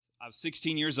I was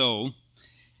 16 years old,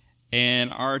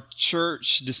 and our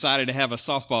church decided to have a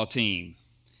softball team.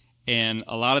 And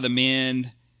a lot of the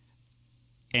men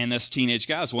and us teenage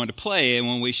guys wanted to play, and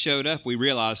when we showed up, we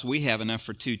realized we have enough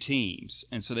for two teams.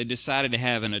 And so they decided to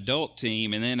have an adult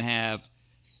team and then have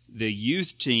the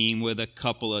youth team with a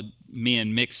couple of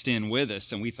men mixed in with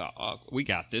us. And we thought, oh, we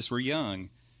got this. We're young.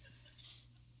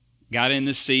 Got in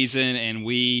this season, and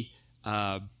we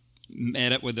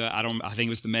met up with I think it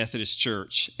was the Methodist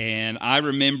Church. And I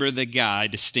remember the guy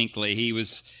distinctly. He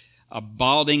was a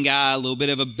balding guy, a little bit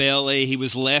of a belly. He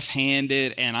was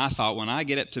left-handed, and I thought, when I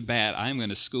get up to bat, I'm going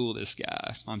to school this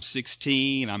guy. I'm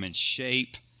 16. I'm in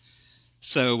shape.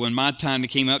 So when my time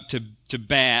came up to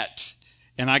bat,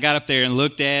 and I got up there and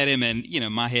looked at him, and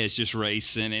my head's just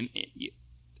racing. And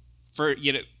for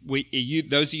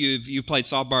those of you who played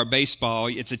softball or baseball,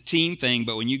 it's a team thing.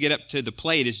 But when you get up to the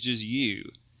plate, it's just you.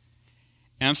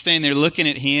 And I'm standing there looking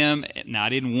at him. Now I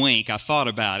didn't wink. I thought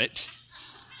about it.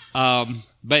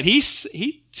 But he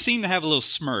seemed to have a little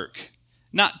smirk.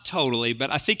 Not totally, but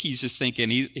I think he's just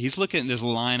thinking, he's looking at this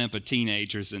lineup of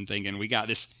teenagers and thinking, we got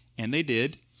this. And they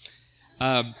did.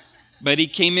 But he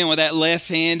came in with that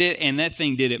left-handed, and that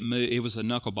thing didn't move. It was a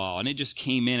knuckleball, and it just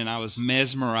came in, and I was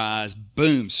mesmerized.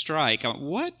 Boom, strike. I went,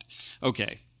 what?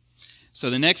 Okay. So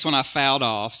the next one I fouled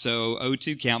off, so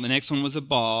 0-2 count. The next one was a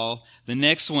ball. The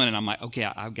next one, and I'm like, okay,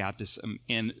 I've got this.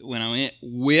 And when I went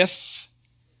whiff,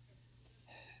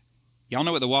 y'all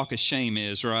know what the walk of shame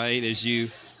is, right? As you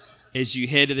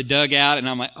head to the dugout, and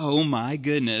I'm like, oh my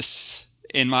goodness.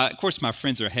 And of course my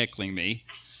friends are heckling me.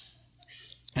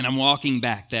 And I'm walking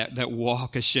back, that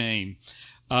walk of shame.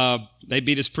 They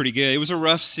beat us pretty good. It was a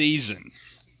rough season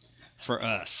for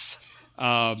us.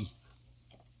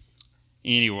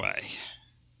 Anyway,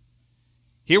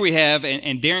 here we have,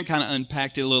 and Darren kind of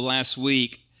unpacked it a little last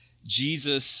week,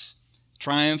 Jesus,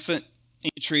 triumphant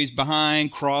entries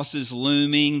behind, crosses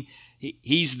looming.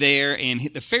 He's there, and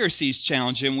the Pharisees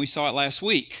challenge him. We saw it last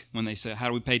week when they said, how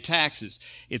do we pay taxes?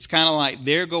 It's kind of like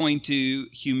they're going to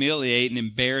humiliate and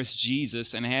embarrass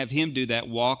Jesus and have him do that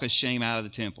walk of shame out of the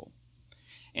temple.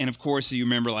 And of course, you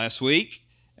remember last week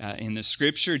in the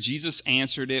scripture, Jesus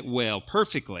answered it well,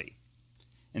 perfectly.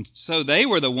 And so they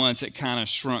were the ones that kind of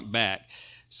shrunk back.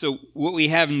 So what we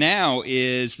have now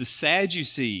is the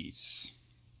Sadducees.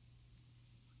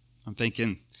 I'm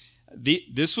thinking,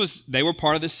 they were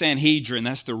part of the Sanhedrin.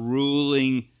 That's the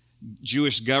ruling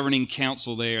Jewish governing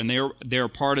council there, and they're a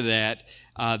part of that.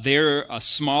 They're a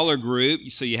smaller group.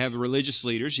 So you have the religious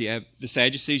leaders, you have the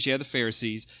Sadducees, you have the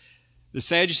Pharisees. The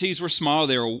Sadducees were small.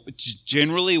 They were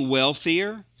generally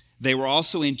wealthier. They were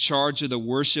also in charge of the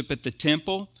worship at the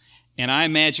temple. And I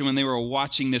imagine when they were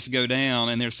watching this go down,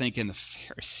 and they're thinking, the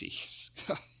Pharisees,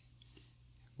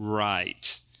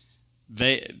 right?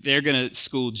 They're going to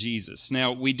school Jesus.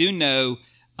 Now, we do know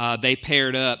they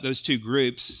paired up, those two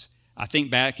groups. I think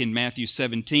back in Matthew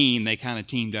 17, they kind of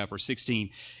teamed up, or 16,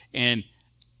 and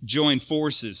joined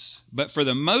forces. But for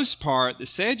the most part, the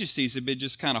Sadducees have been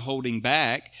just kind of holding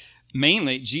back.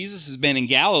 Mainly, Jesus has been in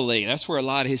Galilee. That's where a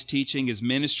lot of his teaching, his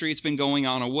ministry, it's been going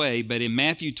on away. But in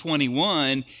Matthew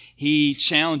 21, he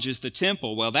challenges the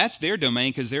temple. Well, that's their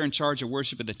domain because they're in charge of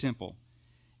worship at the temple.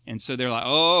 And so they're like,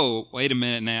 oh, wait a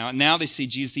minute now. Now they see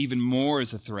Jesus even more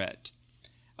as a threat.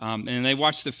 And they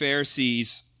watch the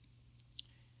Pharisees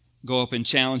go up and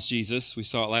challenge Jesus. We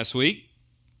saw it last week.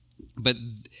 But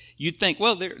you'd think,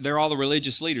 well, they're all the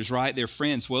religious leaders, right? They're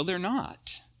friends. Well, they're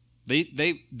not.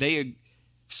 They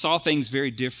saw things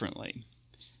very differently.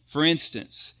 For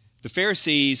instance, the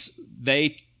Pharisees,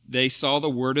 they saw the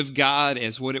Word of God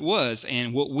as what it was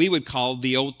and what we would call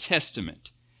the Old Testament.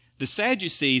 The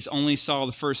Sadducees only saw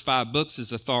the first 5 books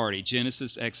as authority: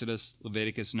 Genesis, Exodus,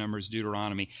 Leviticus, Numbers,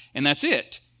 Deuteronomy. And that's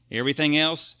it. Everything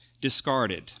else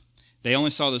discarded. They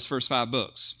only saw those first 5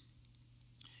 books.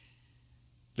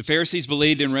 The Pharisees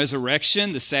believed in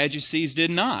resurrection. The Sadducees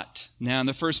did not. Now, in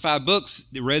the first 5 books,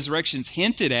 the resurrection's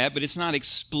hinted at, but it's not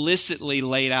explicitly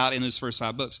laid out in those first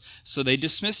 5 books. So they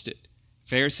dismissed it.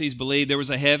 Pharisees believed there was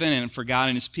a heaven and for God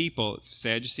and his people.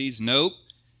 Sadducees, nope.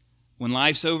 When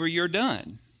life's over, you're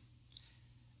done.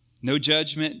 No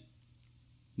judgment,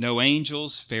 no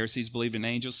angels. Pharisees believed in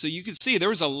angels. So you can see there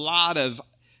was a lot of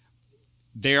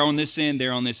they're on this end,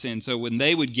 they're on this end. So when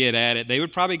they would get at it, they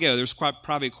would probably go. There's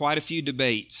probably quite a few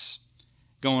debates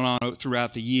going on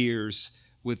throughout the years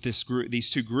with these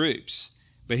two groups.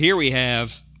 But here we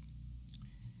have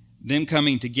them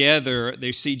coming together.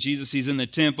 They see Jesus, he's in the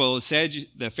temple.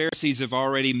 The Pharisees have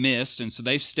already missed, and so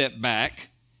they've stepped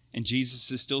back, and Jesus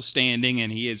is still standing,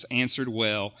 and he has answered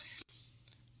well.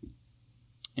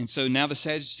 And so now the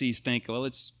Sadducees think, well,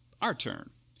 it's our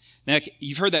turn. Now,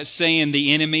 you've heard that saying,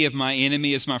 the enemy of my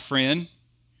enemy is my friend.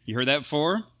 You heard that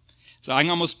before? So I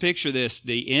can almost picture this.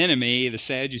 The enemy, the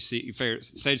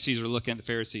Sadducees are looking at the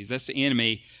Pharisees. That's the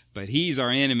enemy, but he's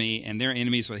our enemy, and they're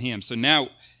enemies with him. So now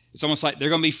it's almost like they're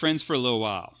going to be friends for a little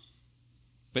while,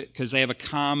 but because they have a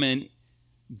common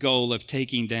goal of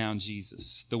taking down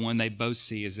Jesus, the one they both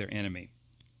see as their enemy.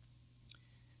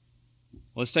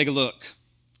 Let's take a look.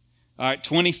 All right,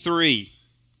 23.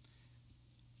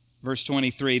 Verse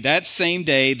 23. That same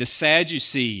day, the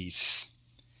Sadducees,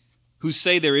 who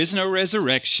say there is no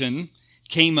resurrection,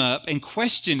 came up and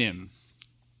questioned him.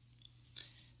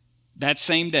 That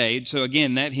same day, so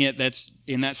again, that hint, that's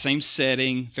in that same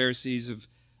setting. Pharisees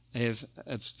have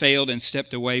failed and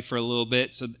stepped away for a little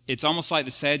bit. So it's almost like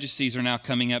the Sadducees are now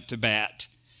coming up to bat.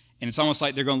 And it's almost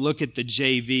like they're going to look at the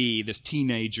JV, the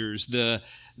teenagers, the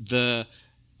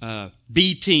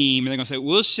B team, and they're going to say,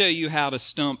 we'll show you how to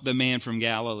stump the man from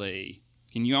Galilee.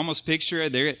 Can you almost picture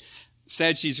it?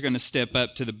 Sadducees are going to step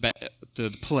up to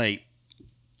the plate.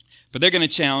 But they're going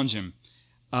to challenge him.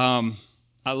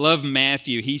 I love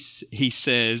Matthew. He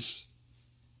says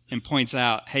and points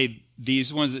out, hey,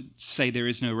 these ones that say there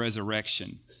is no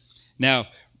resurrection. Now,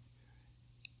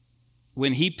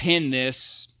 when he penned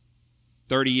this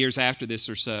 30 years after this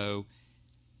or so,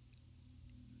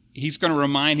 he's going to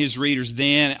remind his readers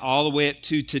then all the way up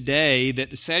to today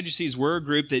that the Sadducees were a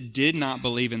group that did not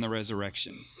believe in the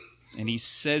resurrection. And he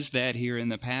says that here in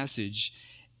the passage.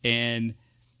 And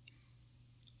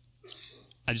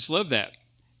I just love that.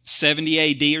 70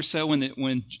 AD or so, when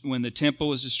the temple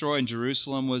was destroyed and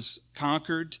Jerusalem was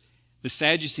conquered, the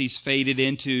Sadducees faded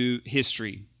into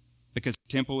history because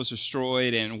the temple was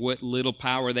destroyed, and what little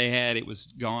power they had, it was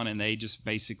gone, and they just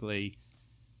basically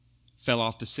fell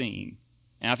off the scene.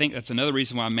 And I think that's another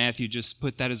reason why Matthew just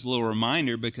put that as a little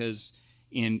reminder, because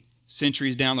in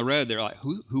centuries down the road, they're like,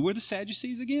 who were the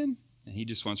Sadducees again? And he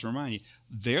just wants to remind you,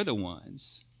 they're the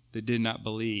ones that did not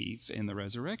believe in the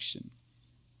resurrection.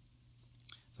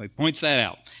 So he points that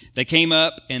out. They came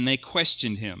up and they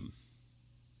questioned him.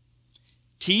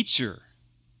 Teacher,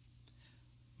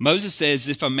 Moses says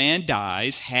if a man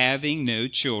dies having no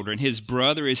children, his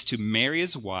brother is to marry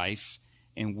his wife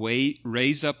and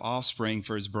raise up offspring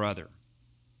for his brother.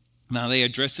 Now they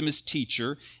address him as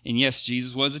teacher, and yes,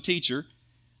 Jesus was a teacher,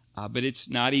 but it's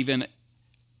not even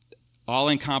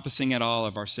all-encompassing at all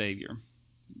of our Savior.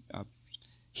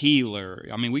 Healer.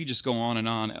 I mean, we just go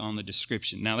on the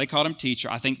description. Now, they called him teacher.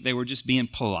 I think they were just being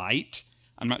polite.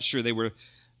 I'm not sure they were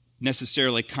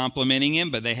necessarily complimenting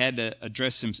him, but they had to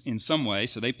address him in some way,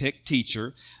 so they picked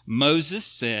teacher. Moses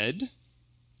said,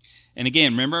 and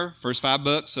again, remember, first 5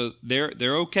 books, so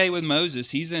they're okay with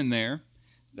Moses. He's in there.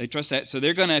 They trust that. So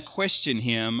they're going to question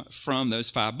him from those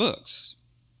 5 books,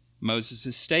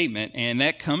 Moses' statement, and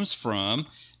that comes from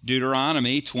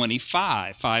Deuteronomy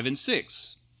 25, 5 and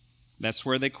 6. That's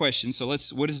where they question. So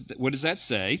what does that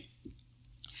say?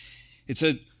 It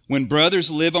says, when brothers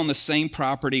live on the same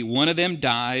property, one of them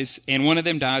dies, and one of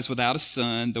them dies without a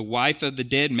son, the wife of the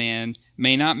dead man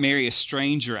may not marry a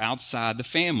stranger outside the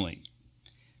family.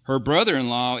 Her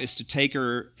brother-in-law is to take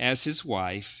her as his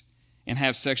wife and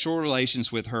have sexual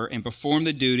relations with her and perform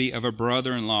the duty of a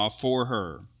brother-in-law for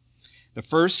her. The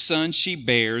first son she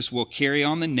bears will carry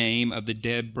on the name of the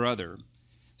dead brother,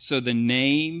 so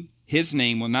his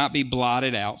name will not be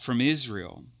blotted out from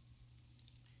Israel.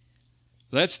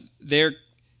 That's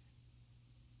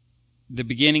the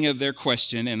beginning of their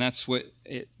question, and that's what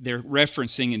they're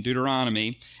referencing in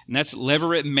Deuteronomy, and that's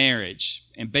levirate marriage.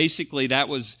 And basically that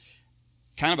was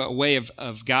kind of a way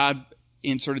of God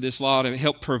inserted this law to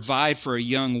help provide for a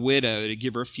young widow, to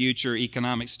give her future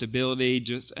economic stability,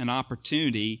 just an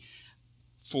opportunity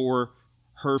for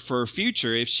her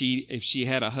future if she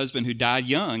had a husband who died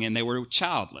young and they were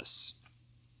childless.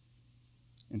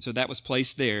 And so that was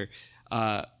placed there.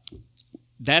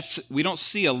 We don't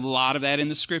see a lot of that in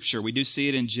the Scripture. We do see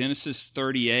it in Genesis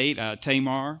 38,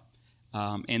 Tamar,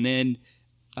 and then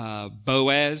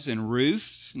Boaz and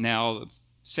Ruth. Now,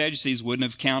 Sadducees wouldn't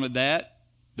have counted that.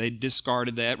 They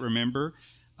discarded that, remember?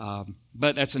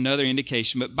 But that's another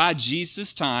indication. But by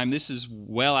Jesus' time, this is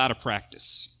well out of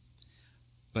practice.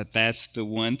 But that's the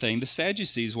one thing the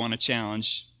Sadducees want to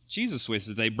challenge Jesus with,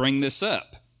 is they bring this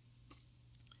up.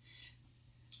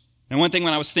 And one thing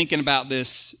when I was thinking about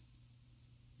this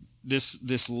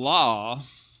law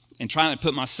and trying to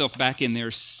put myself back in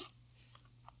their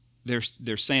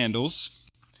sandals,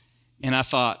 and I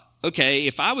thought, okay,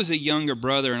 if I was a younger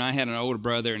brother and I had an older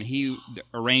brother and he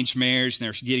arranged marriage and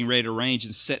they're getting ready to arrange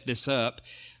and set this up,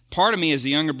 part of me as a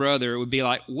younger brother would be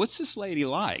like, what's this lady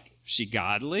like? she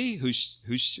godly?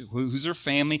 Who's her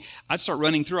family? I'd start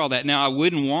running through all that. Now, I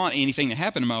wouldn't want anything to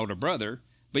happen to my older brother,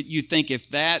 but you think if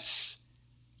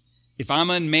I'm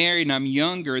unmarried and I'm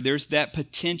younger, there's that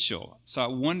potential. So I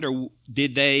wonder,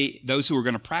 those who were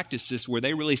going to practice this, were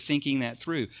they really thinking that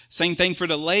through? Same thing for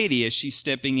the lady as she's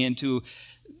stepping into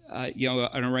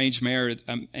an arranged marriage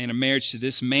and a marriage to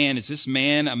this man. Is this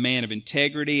man a man of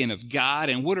integrity and of God?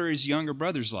 And what are his younger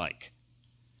brothers like?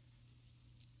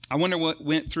 I wonder what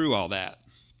went through all that.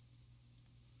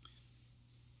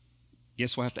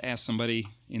 Guess we'll have to ask somebody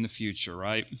in the future,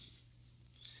 right?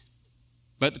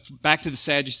 But back to the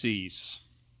Sadducees.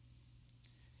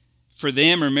 For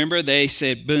them, remember, they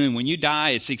said, boom, when you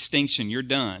die, it's extinction, you're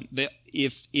done.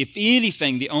 If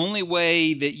anything, the only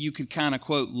way that you could kind of,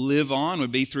 quote, live on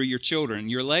would be through your children,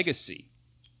 your legacy.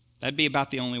 That'd be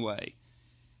about the only way.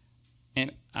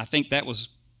 And I think that was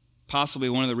possibly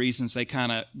one of the reasons they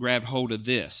kind of grabbed hold of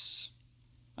this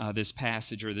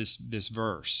passage or this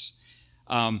verse.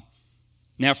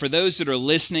 Now, for those that are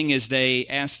listening as they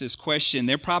ask this question,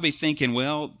 they're probably thinking,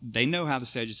 well, they know how the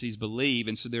Sadducees believe,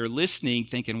 and so they're listening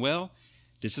thinking, well,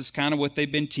 this is kind of what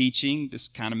they've been teaching. This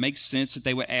kind of makes sense that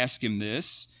they would ask him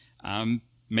this.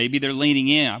 Maybe they're leaning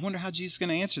in. I wonder how Jesus is going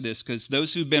to answer this, because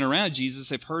those who've been around Jesus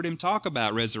have heard him talk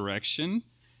about resurrection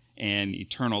and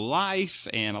eternal life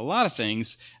and a lot of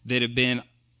things that have been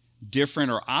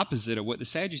different or opposite of what the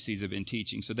Sadducees have been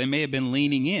teaching. So they may have been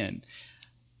leaning in.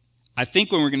 I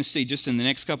think when we're going to see just in the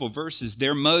next couple of verses,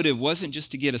 their motive wasn't just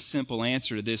to get a simple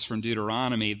answer to this from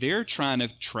Deuteronomy. They're trying to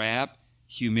trap,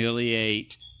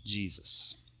 humiliate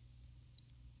Jesus.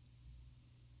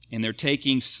 And they're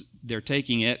taking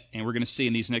it, and we're going to see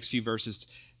in these next few verses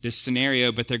this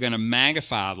scenario, but they're going to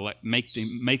magnify, make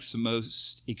the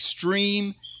most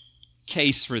extreme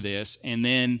case for this, and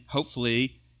then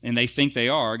hopefully, and they think they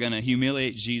are, going to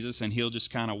humiliate Jesus, and he'll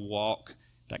just kind of walk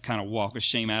of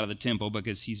shame out of the temple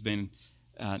because he's been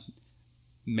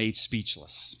made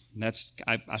speechless.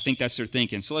 I think that's their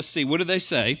thinking. So let's see, what do they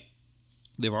say?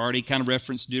 They've already kind of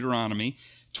referenced Deuteronomy.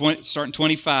 Starting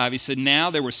 25, he said, now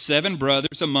there were 7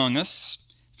 brothers among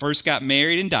us. First got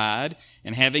married and died,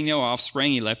 and having no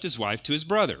offspring, he left his wife to his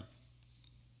brother.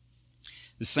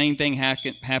 The same thing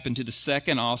happened to the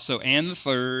second also, and the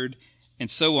third, and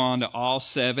so on to all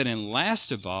 7. And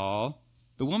last of all,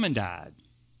 the woman died.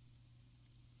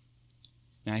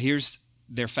 Now here's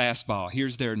their fastball.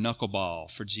 Here's their knuckleball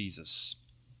for Jesus.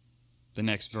 The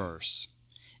next verse.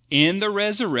 In the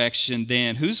resurrection,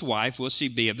 then, whose wife will she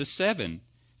be of the 7?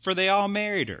 For they all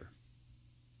married her.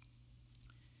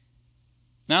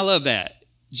 Now I love that.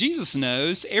 Jesus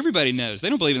knows, everybody knows. They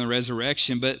don't believe in the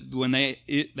resurrection, but when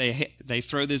they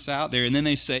throw this out there and then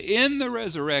they say, in the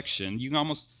resurrection, you can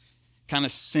almost kind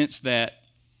of sense that,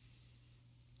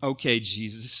 okay,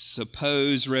 Jesus,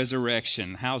 suppose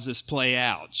resurrection. How's this play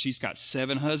out? She's got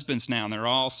 7 husbands now, and they're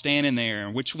all standing there.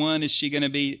 And which one is she going to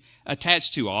be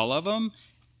attached to? All of them?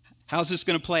 How's this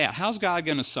going to play out? How's God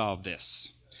going to solve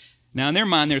this? Now, in their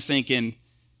mind, they're thinking,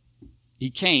 he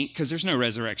can't because there's no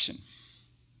resurrection.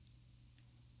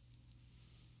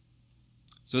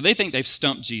 So they think they've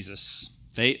stumped Jesus.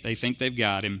 They think they've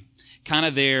got him. Kind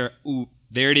of their, ooh,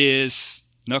 there it is,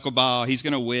 knuckleball, he's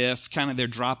going to whiff, kind of their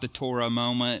drop the Torah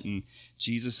moment, and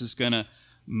Jesus is going to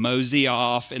mosey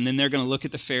off, and then they're going to look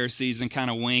at the Pharisees and kind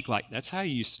of wink like, that's how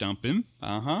you stump him.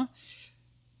 Uh-huh.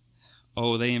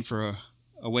 Oh, they in for a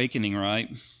awakening, right?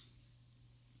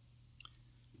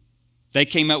 They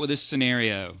came up with this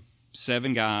scenario,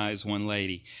 7 guys, 1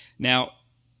 lady. Now,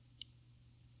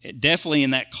 definitely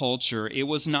in that culture, it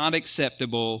was not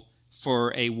acceptable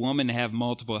for a woman to have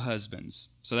multiple husbands.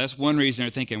 So that's one reason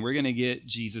they're thinking, we're going to get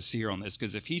Jesus here on this.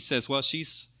 Because if he says, well,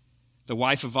 she's the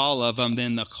wife of all of them,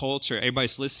 then the culture,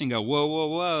 everybody's listening, go, whoa, whoa,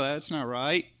 whoa, that's not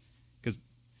right. Because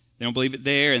they don't believe it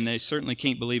there, and they certainly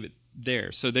can't believe it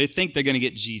there. So they think they're going to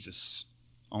get Jesus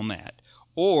on that.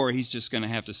 Or he's just going to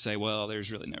have to say, well,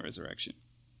 there's really no resurrection.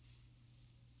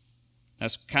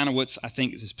 That's kind of what I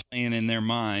think is playing in their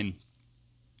mind.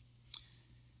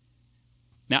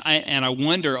 Now, I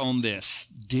wonder on this,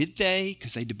 did they,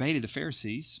 because they debated the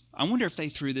Pharisees, I wonder if they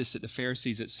threw this at the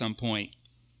Pharisees at some point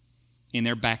in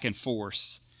their back and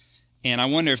forth. And I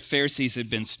wonder if the Pharisees had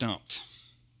been stumped.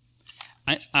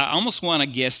 I almost want to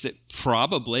guess that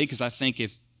probably, because I think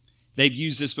if they've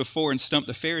used this before and stumped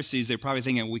the Pharisees, they're probably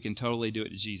thinking we can totally do it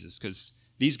to Jesus, because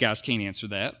these guys can't answer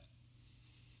that.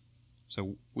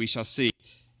 So we shall see.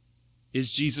 Is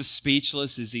Jesus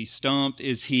speechless? Is he stumped?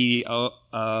 Is he...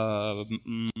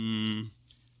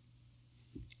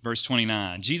 Verse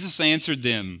 29. Jesus answered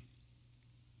them,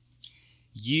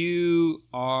 you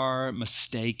are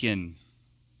mistaken.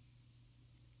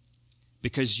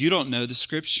 because you don't know the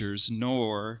Scriptures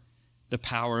nor the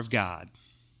power of God.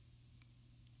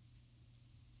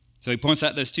 So he points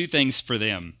out those two things for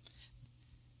them.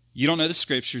 You don't know the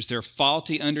Scriptures, their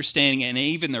faulty understanding, and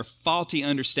even their faulty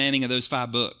understanding of those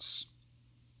 5 books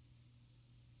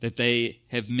that they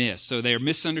have missed. So they're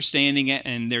misunderstanding it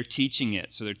and they're teaching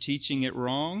it. So they're teaching it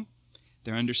wrong,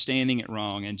 they're understanding it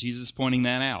wrong, and Jesus is pointing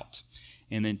that out.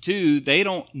 And then 2, they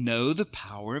don't know the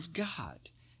power of God.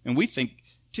 And we think,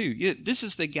 too, this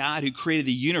is the God who created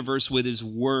the universe with his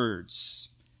words.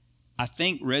 I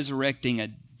think resurrecting a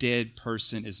dead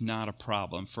person is not a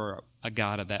problem for a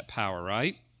God of that power,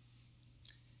 right?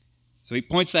 So he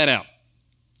points that out.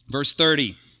 Verse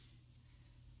 30,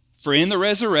 for in the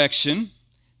resurrection,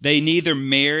 they neither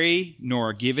marry nor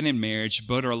are given in marriage,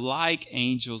 but are like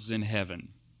angels in heaven.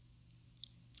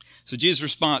 So Jesus'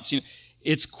 response,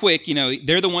 it's quick.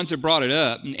 They're the ones that brought it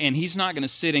up, and he's not going to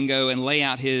sit and go and lay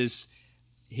out his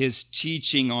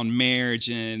teaching on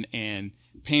marriage and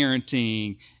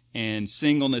parenting and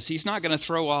singleness. He's not going to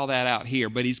throw all that out here,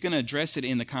 but he's going to address it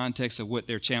in the context of what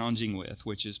they're challenging with,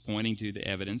 which is pointing to the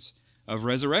evidence of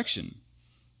resurrection.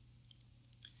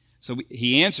 So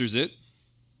he answers it.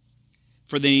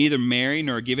 For they neither marry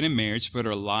nor are given in marriage, but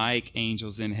are like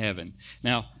angels in heaven.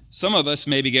 Now, some of us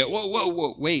maybe go,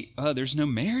 whoa, wait, there's no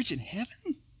marriage in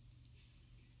heaven?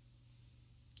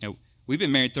 Now, we've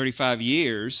been married 35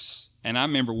 years, and I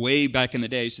remember way back in the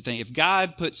day, I used to think, if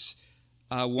God puts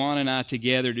Juan and I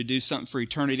together to do something for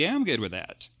eternity, I'm good with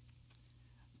that.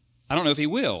 I don't know if he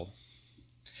will.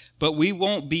 But we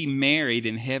won't be married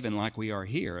in heaven like we are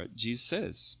here. Jesus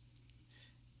says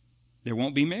there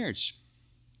won't be marriage.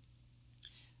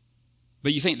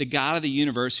 But you think the God of the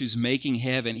universe who's making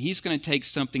heaven, he's going to take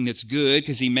something that's good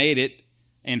because he made it,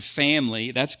 and family,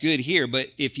 that's good here. But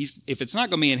if it's not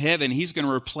going to be in heaven, he's going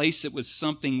to replace it with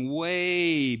something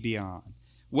way beyond,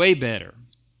 way better.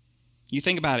 You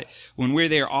think about it. When we're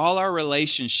there, all our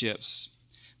relationships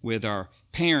with our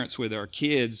parents, with our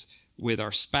kids, with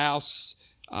our spouse,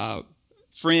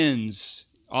 friends,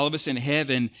 all of us in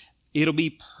heaven, it'll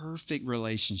be perfect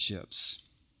relationships.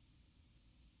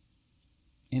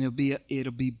 And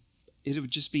it'll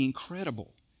just be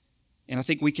incredible. And I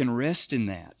think we can rest in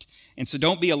that. And so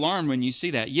don't be alarmed when you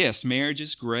see that. Yes, marriage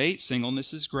is great.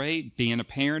 Singleness is great. Being a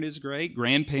parent is great.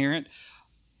 Grandparent.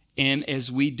 And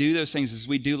as we do those things, as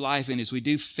we do life and as we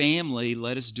do family,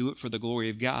 let us do it for the glory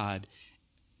of God,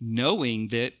 knowing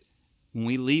that when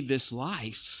we leave this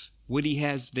life, what he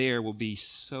has there will be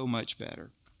so much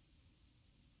better.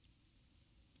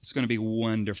 It's going to be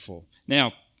wonderful.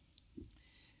 Now,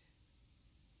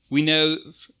 we know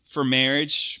for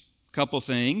marriage, a couple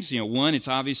things. One,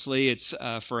 it's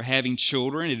for having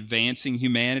children, advancing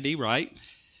humanity, right?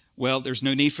 Well, there's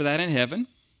no need for that in heaven.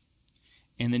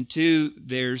 And then 2,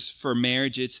 there's for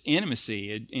marriage, it's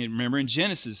intimacy. And remember in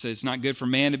Genesis, it says it's not good for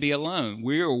man to be alone.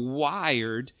 We're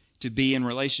wired to be in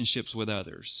relationships with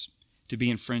others, to be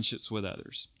in friendships with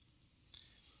others.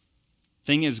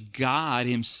 Thing is, God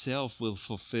himself will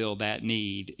fulfill that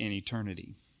need in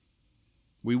eternity.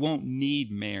 We won't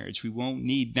need marriage.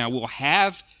 Now we'll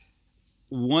have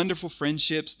wonderful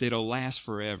friendships that'll last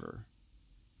forever.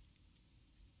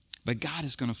 But God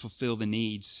is going to fulfill the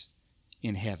needs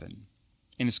in heaven.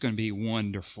 And it's going to be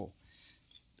wonderful.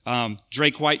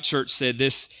 Drake White Church said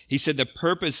this. He said, the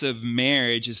purpose of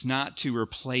marriage is not to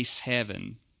replace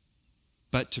heaven,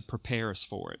 but to prepare us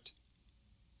for it.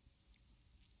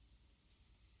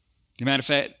 As a matter of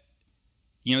fact,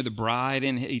 the bride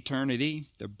in eternity,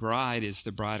 the bride is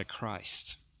the bride of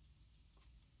Christ.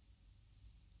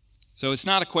 So it's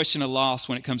not a question of loss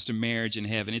when it comes to marriage in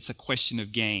heaven. It's a question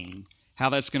of gain. How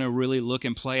that's going to really look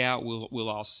and play out, we'll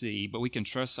all see. But we can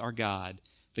trust our God,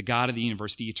 the God of the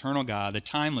universe, the eternal God, the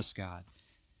timeless God,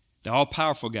 the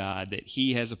all-powerful God, that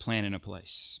he has a plan and a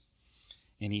place.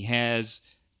 And he has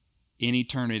in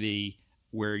eternity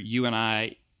where you and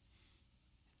I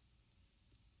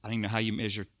don't even know how you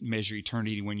measure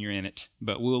eternity when you're in it,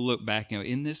 but we'll look back and go,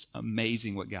 isn't this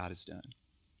amazing what God has done?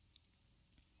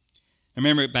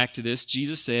 Remember, back to this,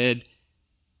 Jesus said,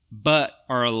 but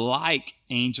are like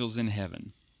angels in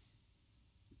heaven.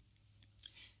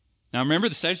 Now remember,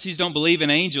 the Sadducees don't believe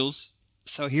in angels,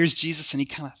 so here's Jesus and he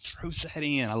kind of throws that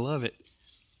in. I love it.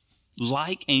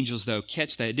 Like angels, though,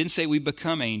 catch that. It didn't say we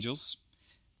become angels.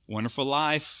 Wonderful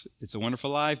Life. It's a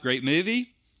Wonderful Life. Great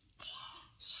movie.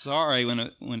 Sorry, when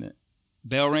a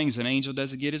bell rings, an angel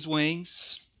doesn't get his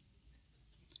wings.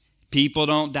 People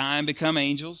don't die and become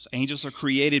angels. Angels are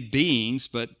created beings,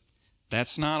 but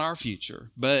that's not our future.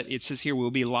 But it says here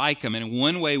we'll be like them. And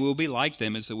one way we'll be like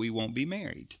them is that we won't be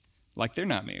married, like they're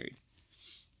not married.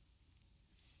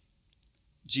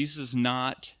 Jesus is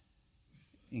not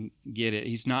and get it.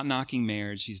 He's not knocking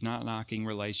marriage. He's not knocking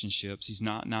relationships. He's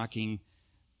not knocking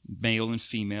male and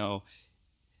female.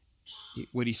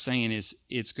 What he's saying is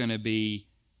it's going to be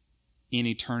in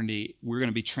eternity. We're going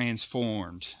to be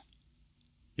transformed.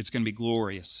 It's going to be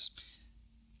glorious.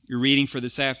 Your reading for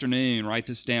this afternoon, write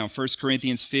this down. 1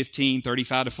 Corinthians 15,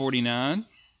 35 to 49.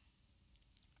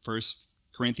 1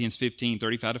 Corinthians 15,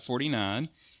 35 to 49.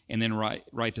 And then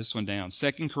write this one down.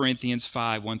 2 Corinthians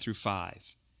 5, 1 through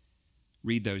 5.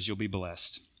 Read those. You'll be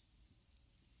blessed.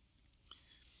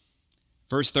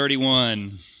 Verse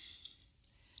 31.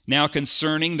 Now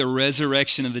concerning the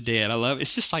resurrection of the dead. I love it.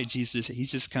 It's just like Jesus.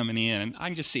 He's just coming in. And I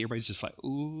can just see everybody's just like,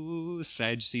 ooh, the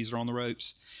Sadducees are on the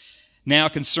ropes. Now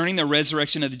concerning the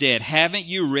resurrection of the dead. Haven't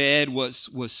you read what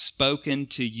was spoken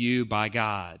to you by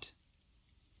God?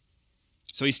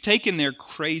 So he's taken their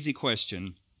crazy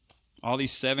question, all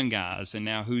these 7 guys, and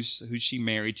now who's she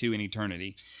married to in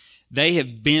eternity? They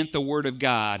have bent the word of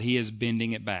God. He is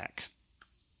bending it back.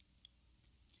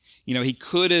 You know, he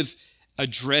could have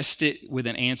addressed it with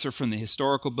an answer from the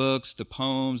historical books, the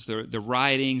poems, the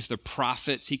writings, the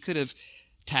prophets. He could have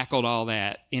tackled all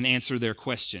that and answered their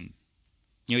question.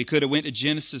 You know, he could have went to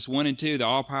Genesis 1 and 2, the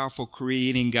all-powerful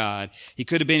creating God. He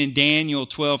could have been in Daniel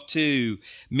 12:2,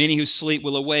 many who sleep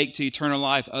will awake to eternal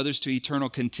life, others to eternal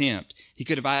contempt. He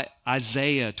could have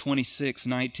Isaiah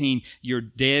 26:19, your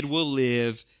dead will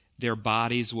live, their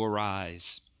bodies will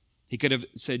rise. He could have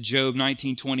said Job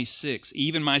 19:26,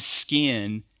 even my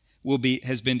skin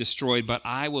has been destroyed, but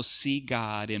I will see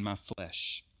God in my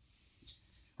flesh.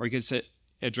 Or he could have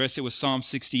addressed it with Psalm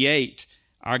 68,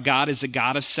 our God is a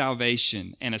God of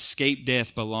salvation, and escape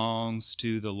death belongs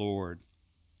to the Lord.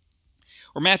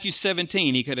 Or Matthew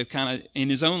 17, he could have kind of,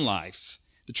 in his own life,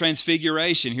 the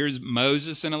transfiguration. Here's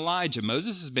Moses and Elijah.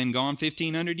 Moses has been gone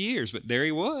 1,500 years, but there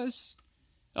he was.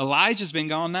 Elijah's been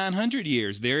gone 900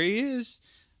 years. There he is.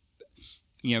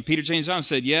 You know, Peter, James, John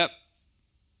said, yep.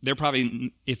 They're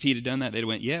probably, if he'd have done that, they'd have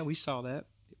went, yeah, we saw that.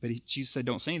 But Jesus said,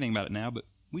 don't say anything about it now, but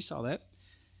we saw that.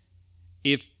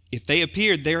 If they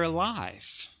appeared, they're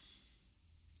alive.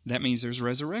 That means there's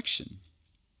resurrection.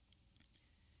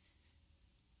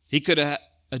 He could have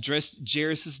addressed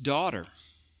Jairus' daughter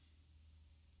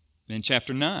in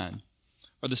chapter 9,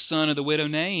 or the son of the widow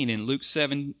Nain in Luke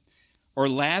 7, or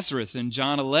Lazarus in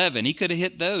John 11. He could have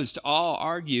hit those to all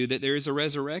argue that there is a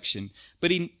resurrection.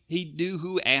 But he knew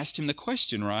who asked him the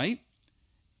question, right?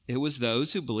 It was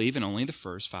those who believe in only the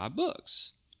first 5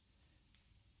 books.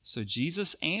 So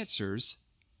Jesus answers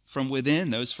from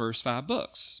within those first 5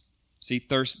 books. See,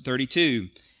 verse 32.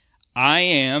 I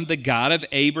am the God of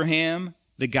Abraham,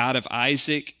 the God of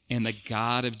Isaac, and the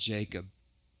God of Jacob.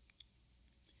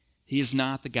 He is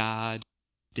not the God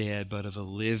dead, but of the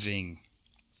living.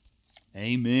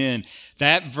 Amen.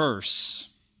 That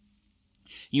verse,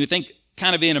 you would think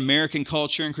kind of in American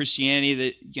culture and Christianity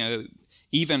that, you know,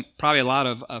 even probably a lot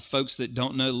of folks that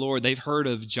don't know the Lord, they've heard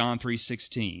of John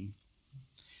 3:16.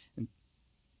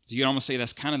 So you'd almost say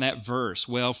that's kind of that verse.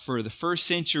 Well, for the first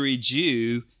century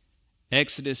Jew,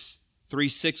 Exodus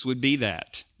 3:6 would be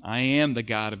that. I am the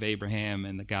God of Abraham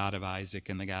and the God of Isaac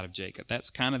and the God of Jacob. That's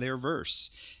kind of their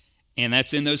verse. And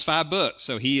that's in those 5 books.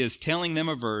 So he is telling them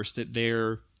a verse that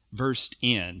they're versed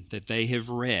in, that they have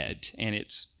read. And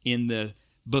it's in the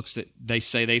books that they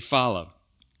say they follow.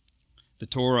 The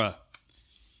Torah.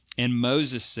 And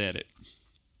Moses said it.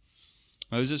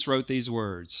 Moses wrote these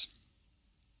words.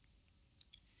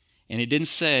 And it didn't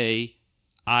say,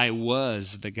 I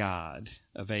was the God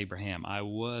of Abraham. I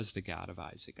was the God of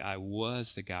Isaac. I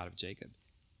was the God of Jacob.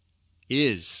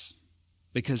 Is.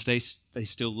 Because they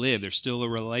still live. There's still a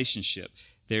relationship.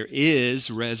 There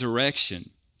is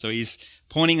resurrection. So he's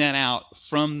pointing that out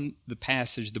from the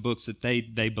passage, the books that they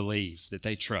believe, that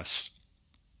they trust.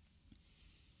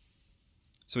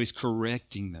 So he's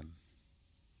correcting them.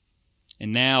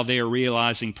 And now they are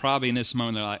realizing, probably in this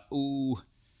moment, they're like, ooh,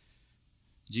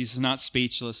 Jesus is not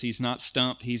speechless. He's not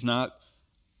stumped. He's not,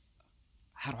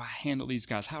 how do I handle these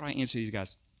guys? How do I answer these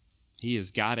guys? He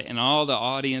has got it. And all the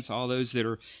audience, all those that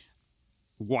are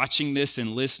watching this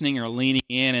and listening are leaning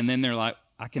in, and then they're like,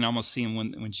 I can almost see them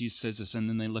when Jesus says this, and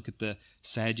then they look at the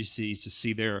Sadducees to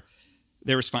see their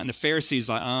response. And the Pharisees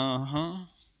like, uh-huh.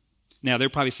 Now, they're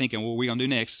probably thinking, what are we going to do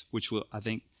next? Which we'll, I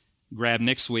think, grab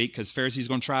next week, because Pharisees are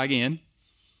going to try again.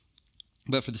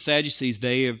 But for the Sadducees,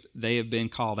 they have been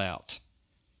called out.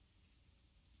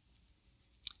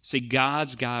 See,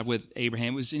 God's God with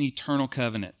Abraham was an eternal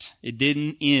covenant. It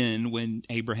didn't end when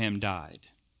Abraham died.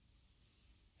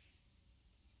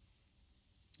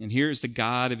 And here's the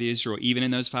God of Israel, even in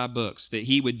those 5 books, that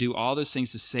he would do all those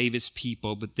things to save his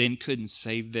people, but then couldn't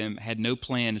save them, had no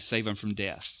plan to save them from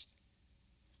death.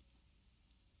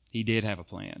 He did have a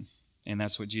plan, and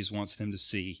that's what Jesus wants them to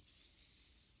see.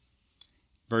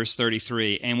 Verse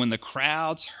 33, and when the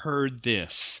crowds heard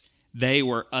this, they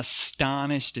were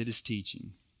astonished at his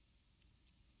teaching.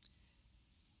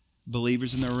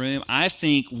 Believers in the room, I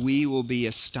think we will be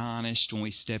astonished when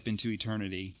we step into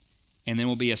eternity, and then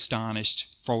we'll be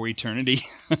astonished for eternity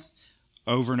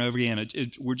over and over again.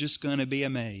 We're just going to be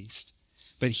amazed.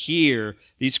 But here,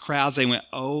 these crowds, they went,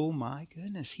 oh my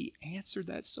goodness, he answered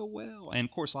that so well. And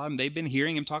of course, a lot of them, they've been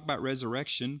hearing him talk about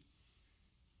resurrection,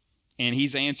 and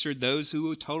he's answered those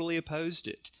who totally opposed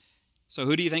it. So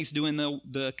who do you think's doing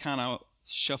the kind of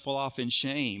shuffle off in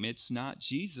shame? It's not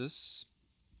Jesus.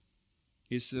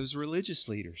 It's those religious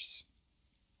leaders.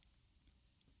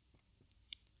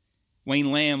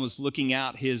 Wayne Lamb was looking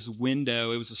out his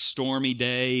window. It was a stormy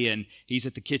day, and he's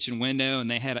at the kitchen window,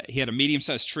 and he had a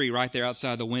medium-sized tree right there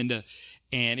outside the window,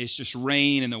 and it's just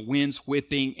rain, and the wind's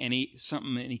whipping, and he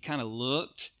kind of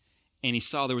looked, and he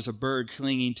saw there was a bird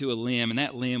clinging to a limb, and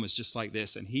that limb was just like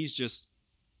this, and he's just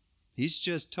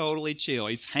totally chill.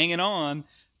 He's hanging on,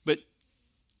 but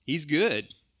he's good,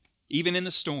 even in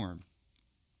the storm.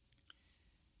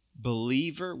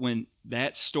 Believer, when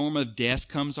that storm of death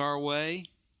comes our way,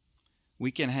 we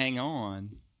can hang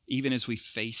on even as we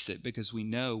face it, because we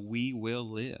know we will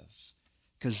live,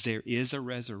 because there is a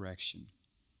resurrection.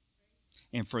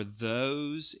 And for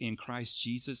those in Christ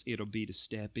Jesus, it'll be to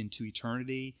step into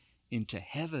eternity, into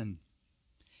heaven.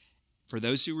 For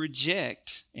those who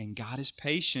reject, and God is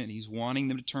patient, he's wanting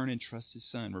them to turn and trust his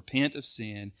Son, repent of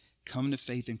sin, come to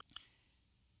faith in Christ.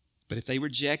 But if they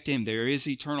reject him, there is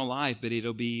eternal life, but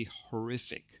it'll be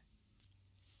horrific.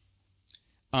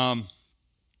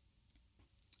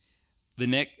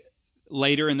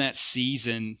 Later in that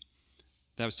season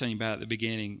that I was telling you about at the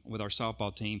beginning with our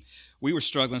softball team, we were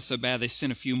struggling so bad they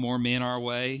sent a few more men our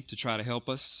way to try to help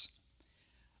us.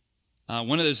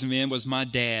 One of those men was my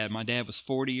dad. My dad was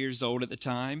 40 years old at the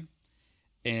time,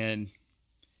 and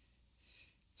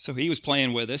so he was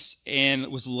playing with us, and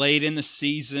it was late in the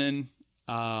season.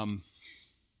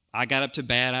 I got up to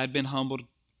bat. I'd been humbled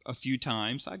a few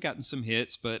times. I'd gotten some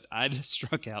hits, but I'd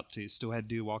struck out too. Still had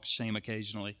to do walk of shame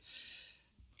occasionally.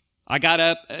 I got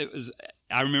up.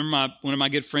 I remember one of my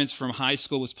good friends from high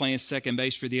school was playing second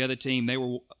base for the other team. They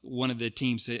were one of the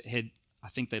teams that I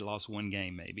think they lost one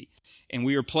game maybe. And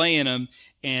we were playing them,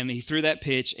 and he threw that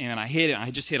pitch, and I hit it.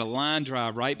 I just hit a line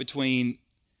drive right between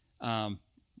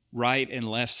right and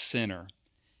left center.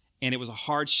 And it was a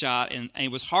hard shot, and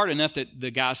it was hard enough that the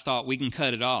guys thought we can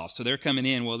cut it off. So they're coming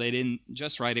in. Well, they didn't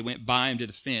just right. It went by him to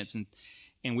the fence,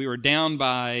 and we were down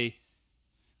by,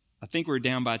 I think we were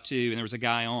down by 2, and there was a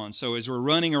guy on. So as we're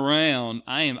running around,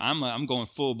 I'm going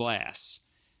full blast,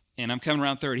 and I'm coming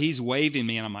around third. He's waving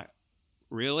me, and I'm like,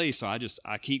 really? So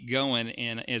I keep going,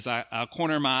 and as I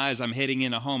corner my eyes, I'm heading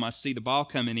into home. I see the ball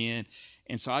coming in,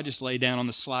 and so I just lay down on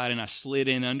the slide, and I slid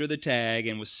in under the tag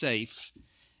and was safe.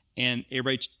 And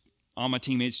everybody, all my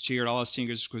teammates cheered, all us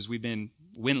teammates, because we've been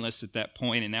winless at that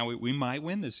point, and now we might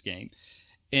win this game.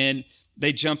 And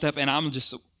they jumped up, and I'm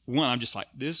just like,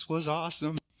 this was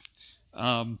awesome.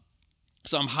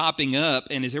 So I'm hopping up,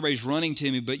 and as everybody's running to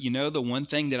me, but you know the one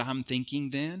thing that I'm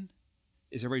thinking then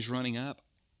is everybody's running up.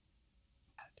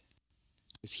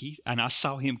 And I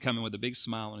saw him coming with a big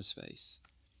smile on his face.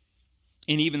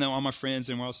 And even though all my friends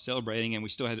and we're all celebrating, and we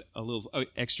still had a little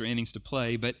extra innings to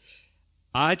play, but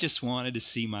I just wanted to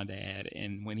see my dad.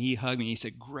 And when he hugged me, he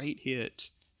said, great hit,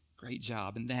 great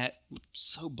job. And that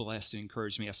so blessed and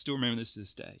encouraged me. I still remember this to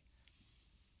this day.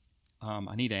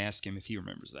 I need to ask him if he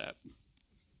remembers that.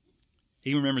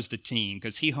 He remembers the team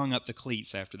because he hung up the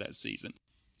cleats after that season.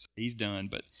 So he's done,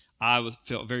 but I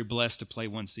felt very blessed to play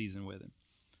one season with him.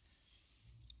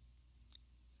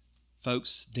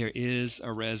 Folks, there is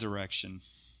a resurrection.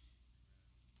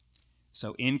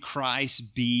 So in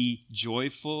Christ, be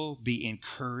joyful, be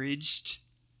encouraged,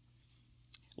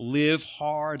 live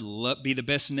hard, be the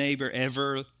best neighbor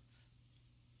ever.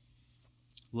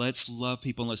 Let's love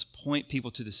people and let's point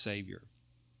people to the Savior.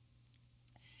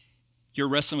 You're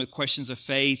wrestling with questions of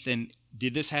faith, and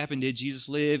did this happen? Did Jesus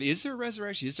live? Is there a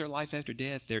resurrection? Is there life after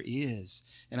death? There is.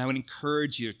 And I would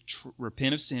encourage you to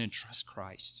repent of sin and trust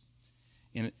Christ.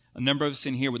 And a number of us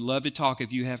in here would love to talk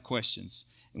if you have questions.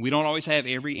 And we don't always have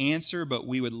every answer, but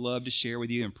we would love to share with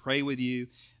you and pray with you.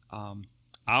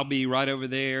 I'll be right over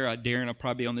there. Darren will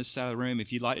probably be on this side of the room.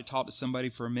 If you'd like to talk to somebody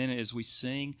for a minute as we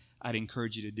sing, I'd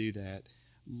encourage you to do that.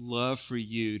 Love for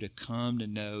you to come to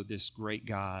know this great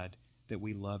God that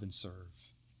we love and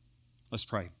serve. Let's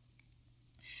pray.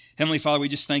 Heavenly Father, we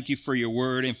just thank you for your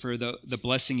word and for the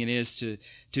blessing it is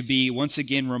to be once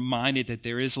again reminded that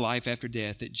there is life after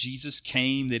death, that Jesus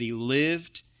came, that he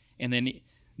lived, and then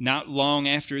not long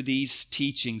after these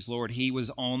teachings, Lord, he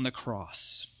was on the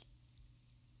cross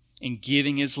and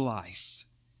giving his life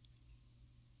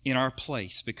in our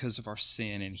place because of our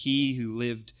sin. And he who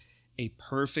lived a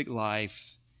perfect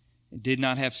life and did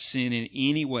not have sin in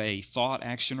any way, thought,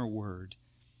 action, or word,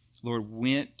 Lord,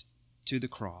 went to the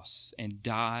cross and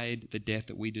died the death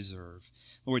that we deserve.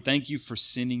 Lord, thank you for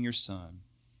sending your Son,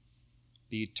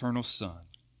 the eternal Son,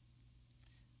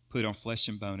 put on flesh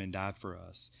and bone and died for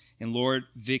us. And Lord,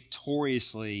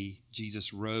 victoriously,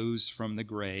 Jesus rose from the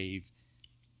grave,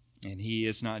 and he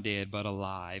is not dead but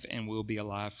alive and will be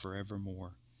alive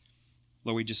forevermore.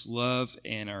 Lord, we just love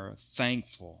and are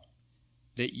thankful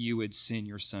that you would send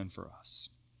your Son for us.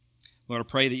 Lord, I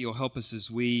pray that you'll help us as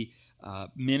we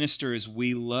minister, as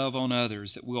we love on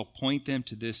others, that we'll point them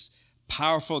to this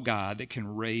powerful God that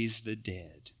can raise the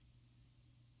dead.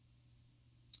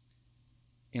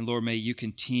 And Lord, may you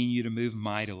continue to move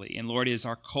mightily. And Lord, as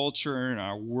our culture and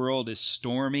our world is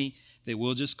stormy, that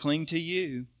we'll just cling to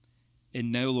you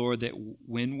and know, Lord, that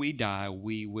when we die,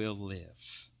 we will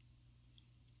live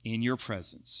in your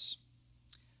presence.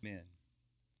 Amen.